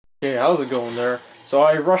Okay, how's it going there? So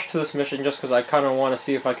I rushed to this mission just because I kind of want to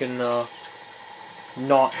see if I can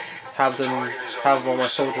not have them have all my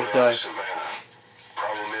soldiers die.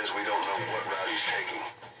 Problem is we don't know what route he's taking.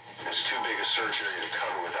 It's too big a search area to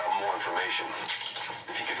cover without more information.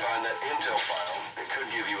 If you could find that intel file, it could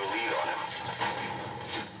give you a lead on him.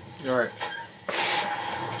 All right.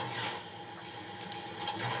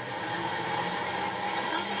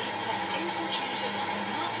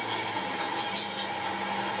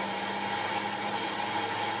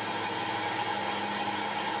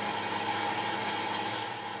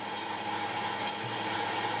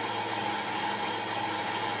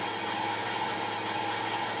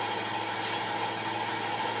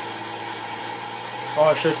 Oh,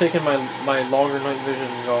 I should have taken my longer night vision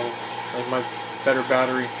goggles, like my better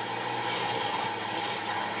battery.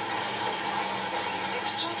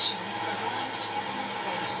 Extraction arrived at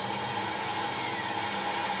base.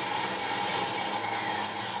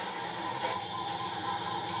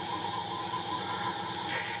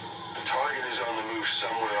 The target is on the move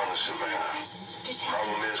somewhere on the savannah.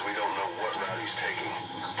 Problem is we don't know what route he's taking.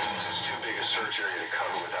 It's too big a search area to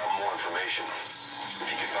cover without more information. If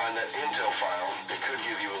you could find that intel file, it could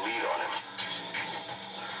give you a lead on him.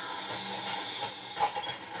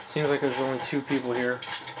 Seems like there's only 2 people here.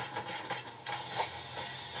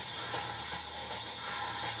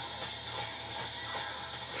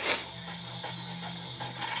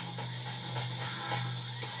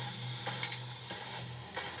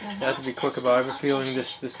 I have to be quick about it. I have a feeling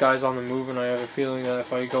this guy's on the move, and I have a feeling that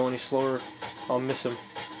if I go any slower, I'll miss him.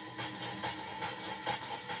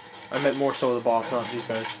 I meant more so the boss, not these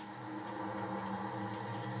guys.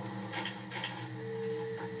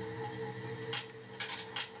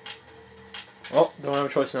 Oh, don't have a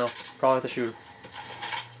choice now. Probably have to shoot him.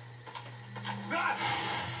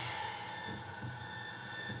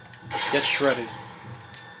 Get shredded.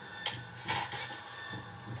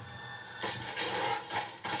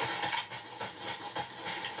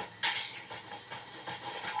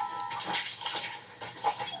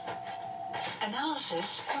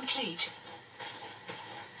 Analysis complete.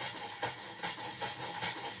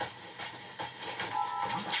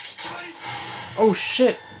 Oh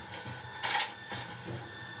shit!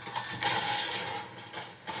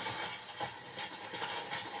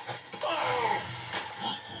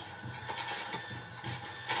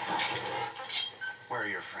 Where are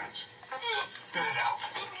your friends? Spit it out.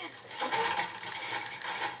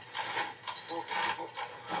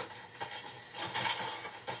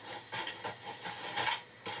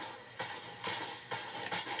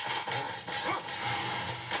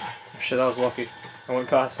 Shit, that was lucky. I went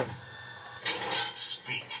past him.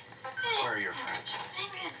 Speak. Where are your friends?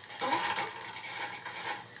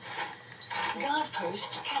 Guard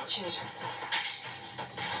post captured.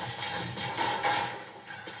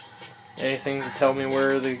 Anything to tell me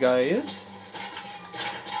where the guy is?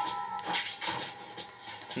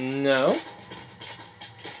 No.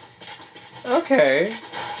 Okay.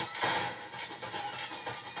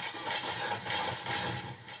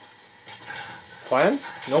 Plans?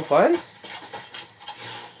 No plans?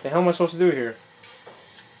 The hell am I supposed to do here?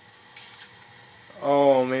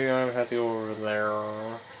 Oh, maybe I'm gonna have to go over there.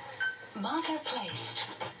 Marker placed.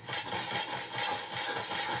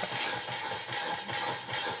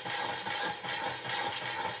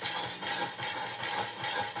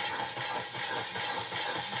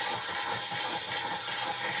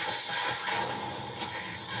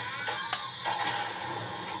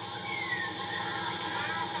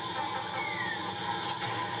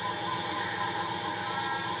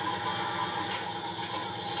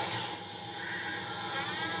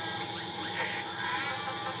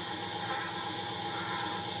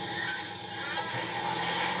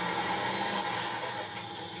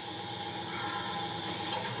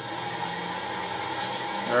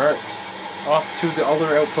 Alright. Off to the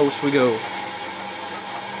other outpost we go.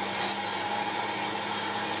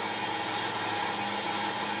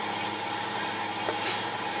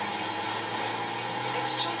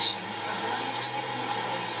 Extraction arrived at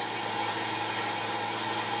base.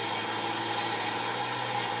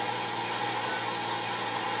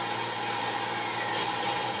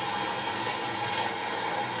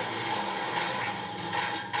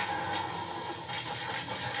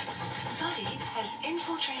 Buddy has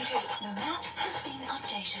infiltrated. The map has been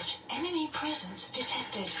updated. Enemy presence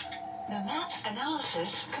detected. The map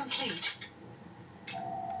analysis complete.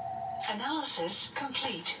 Analysis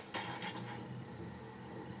complete.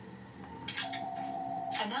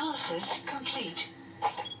 Analysis complete.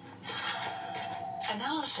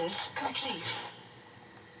 Analysis complete.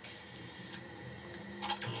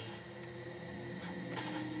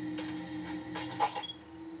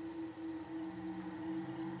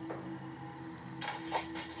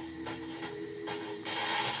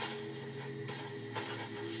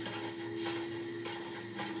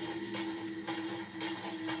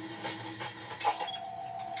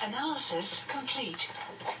 Analysis complete.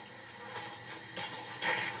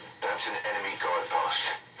 That's an enemy guard post.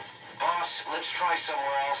 Boss, let's try somewhere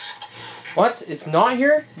else. What? It's not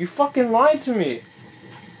here? You fucking lied to me.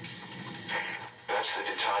 That's the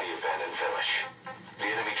Titani abandoned village. The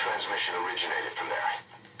enemy transmission originated from there.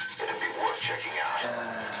 It'd be worth checking out.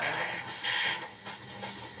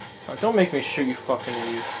 Oh, don't make me shoot you fucking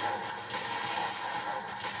idiots.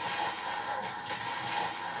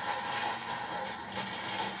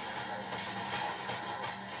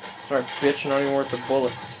 Sorry, bitch, not even worth the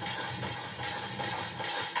bullets.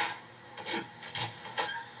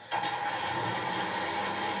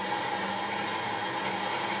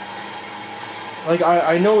 Like,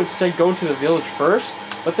 I know it said go to the village first,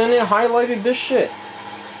 but then it highlighted this shit.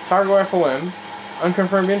 Cargo FOM,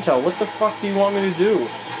 unconfirmed intel. What the fuck do you want me to do?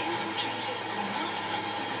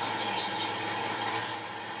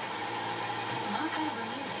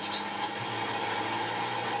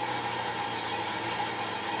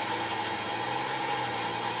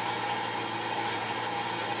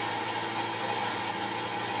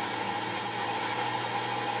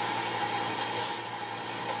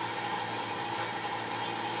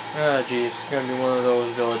 Ah, jeez, it's gonna be one of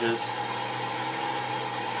those villages.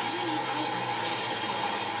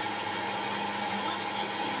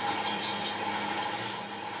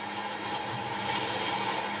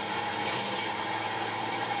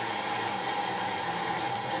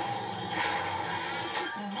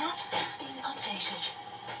 The map has been updated.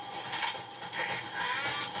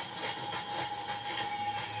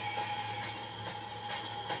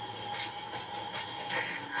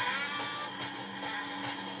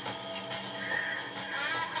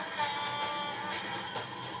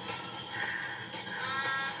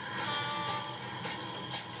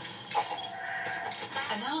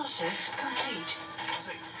 Analysis complete.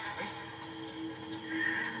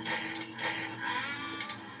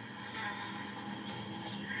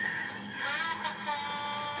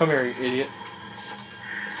 Come here, you idiot.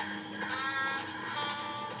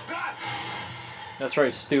 That's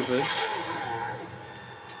right, stupid.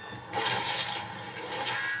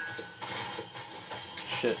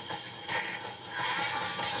 Shit.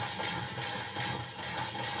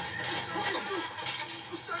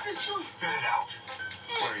 Spit it out.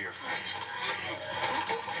 Where are your friends?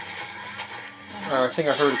 I think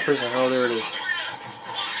I heard a prison. Oh, there it is.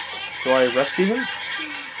 Do I rescue him?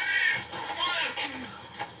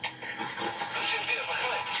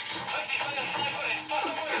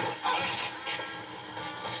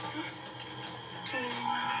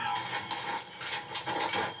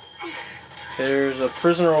 There's a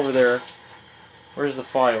prisoner over there. Where's the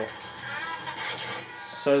file?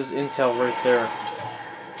 Says intel right there.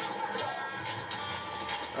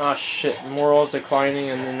 Ah shit, morals declining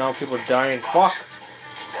and then now people are dying. Fuck!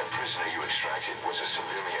 That prisoner you extracted was a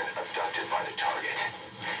civilian abducted by the target.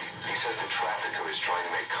 He says the trafficker is trying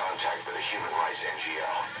to make contact with a human rights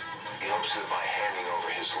NGO. He hopes that by handing over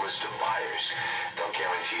his list of buyers, they'll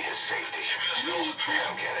guarantee his safety. I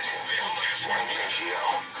don't get it. Why an NGO?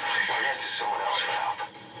 Why not to someone else for help?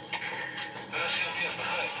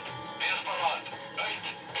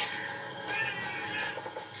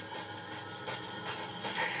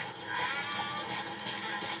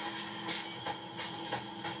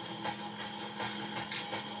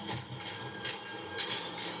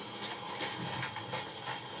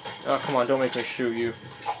 Oh, come on, don't make me shoot you.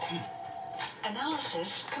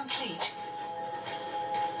 Analysis complete.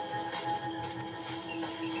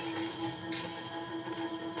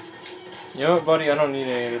 You know what, buddy? I don't need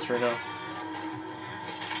any of this right now.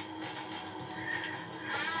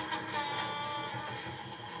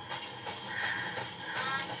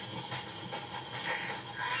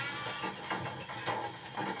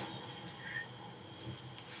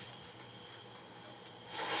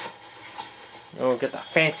 Oh, get the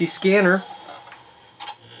fancy scanner.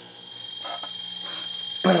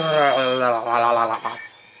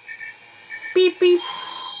 Beep beep.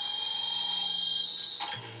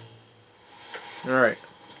 Alright.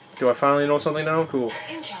 Do I finally know something now? Cool.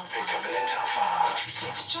 Intel Picked up file. an intel file.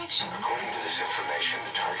 Extraction According to this information,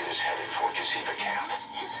 the target is headed for Gaziba camp.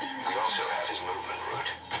 has been We also updated. have his movement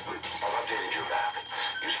route. I've updated your map.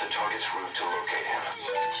 Use the target's route to locate him.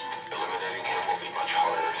 Eliminating him will be much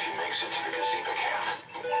harder if he makes it to the Gaziba camp.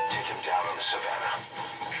 Take him down on the savannah.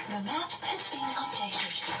 The map has been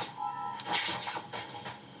updated.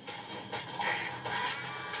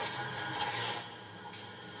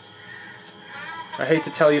 I hate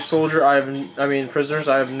to tell you, soldier, I mean, prisoners,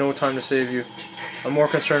 I have no time to save you. I'm more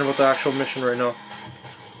concerned about the actual mission right now.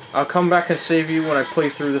 I'll come back and save you when I play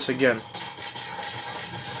through this again.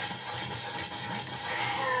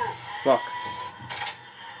 Fuck.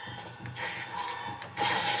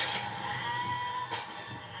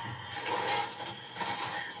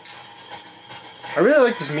 I really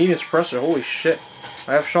like this medium suppressor. Holy shit.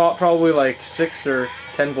 I have shot probably like 6 or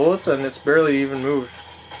 10 bullets and it's barely even moved.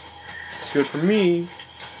 It's good for me.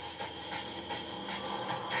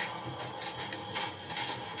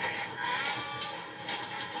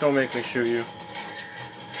 Don't make me shoot you.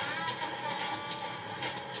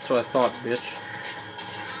 That's what I thought, bitch.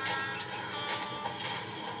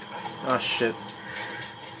 Ah, shit.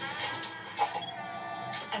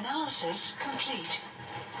 Analysis complete.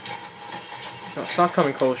 No, stop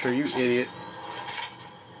coming closer, you idiot.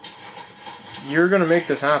 You're gonna make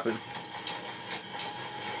this happen.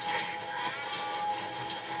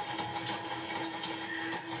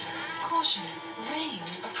 Caution, rain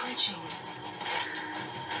approaching.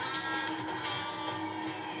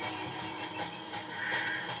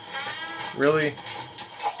 Really?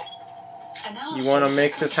 Analysis You wanna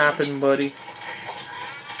make this complete. happen, buddy?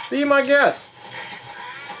 Be my guest!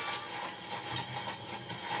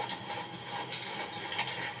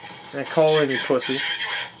 And call in, you pussy.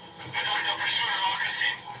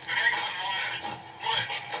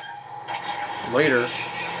 Later.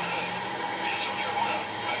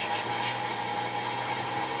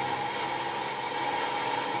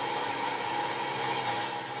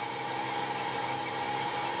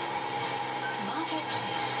 Market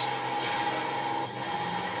placed.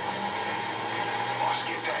 Boss,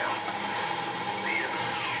 get down.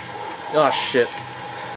 Oh shit.